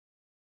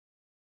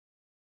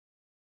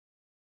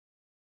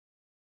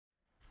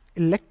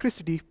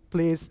Electricity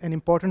plays an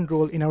important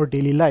role in our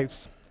daily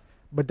lives,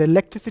 but the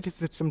electricity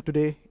system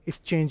today is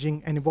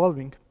changing and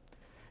evolving.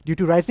 Due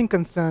to rising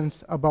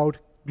concerns about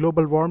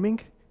global warming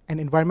and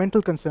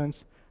environmental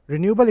concerns,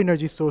 renewable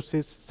energy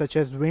sources such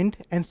as wind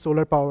and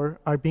solar power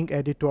are being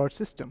added to our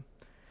system.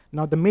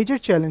 Now, the major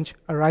challenge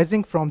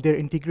arising from their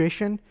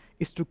integration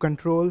is to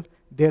control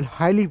their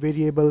highly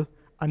variable,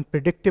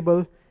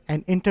 unpredictable,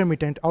 and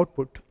intermittent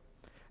output.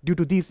 Due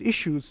to these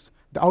issues,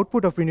 the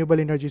output of renewable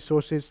energy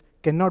sources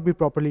cannot be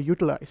properly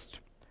utilized.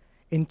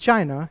 In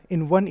China,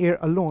 in 1 year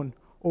alone,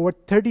 over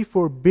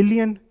 34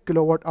 billion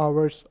kilowatt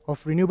hours of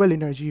renewable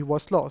energy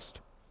was lost.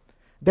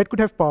 That could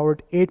have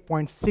powered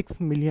 8.6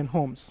 million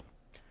homes.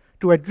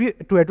 To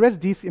address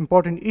these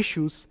important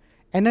issues,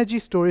 energy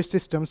storage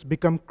systems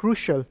become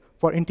crucial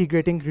for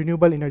integrating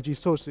renewable energy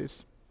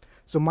sources.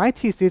 So my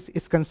thesis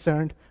is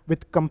concerned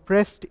with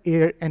compressed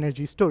air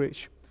energy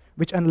storage,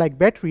 which, unlike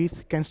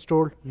batteries, can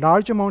store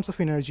large amounts of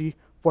energy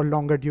for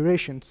longer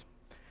durations.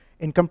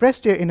 In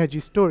compressed air energy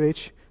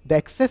storage, the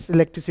excess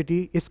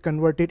electricity is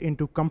converted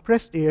into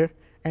compressed air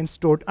and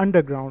stored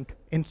underground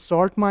in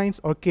salt mines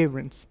or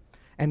caverns.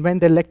 And when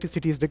the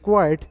electricity is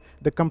required,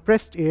 the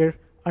compressed air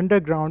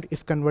underground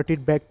is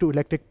converted back to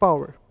electric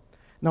power.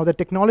 Now, the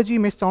technology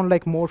may sound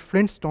like more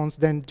Flintstones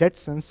than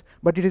Jetsons,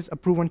 but it is a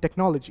proven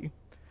technology.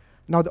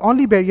 Now, the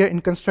only barrier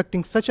in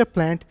constructing such a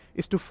plant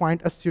is to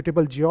find a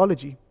suitable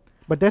geology.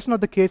 But that's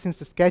not the case in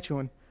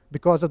Saskatchewan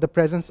because of the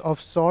presence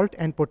of salt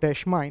and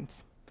potash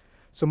mines.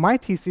 So my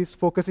thesis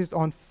focuses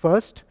on,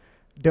 first,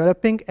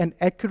 developing an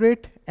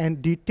accurate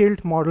and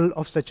detailed model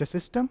of such a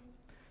system.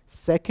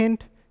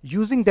 Second,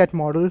 using that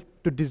model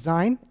to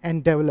design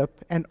and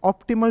develop an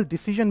optimal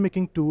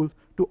decision-making tool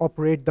to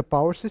operate the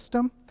power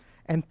system.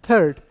 And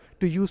third,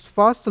 to use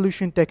fast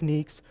solution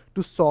techniques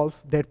to solve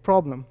that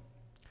problem.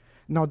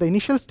 Now, the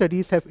initial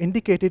studies have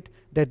indicated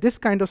that this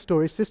kind of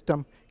storage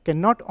system can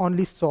not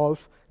only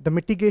solve the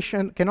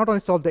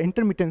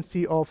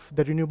intermittency of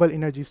the renewable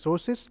energy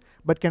sources,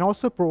 but can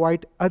also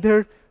provide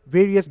other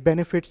various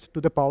benefits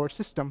to the power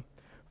system.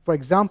 For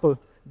example,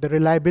 the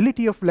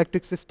reliability of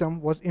electric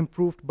system was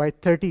improved by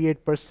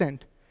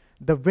 38%.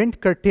 The wind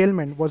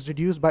curtailment was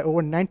reduced by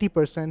over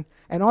 90%,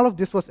 and all of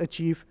this was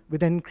achieved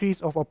with an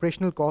increase of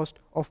operational cost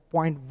of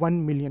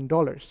 $0.1 million.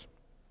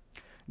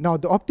 Now,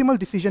 the optimal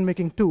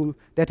decision-making tool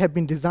that have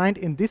been designed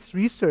in this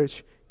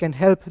research can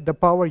help the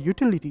power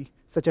utility,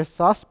 such as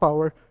SAS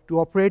Power, to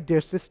operate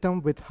their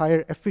system with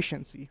higher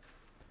efficiency.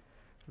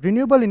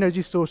 Renewable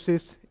energy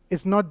sources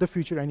is not the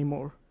future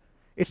anymore.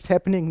 It's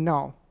happening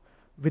now.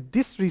 With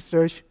this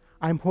research,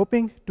 I'm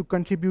hoping to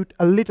contribute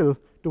a little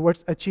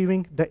towards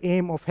achieving the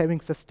aim of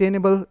having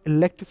sustainable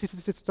electricity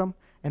system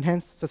and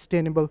hence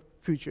sustainable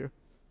future.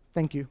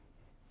 Thank you.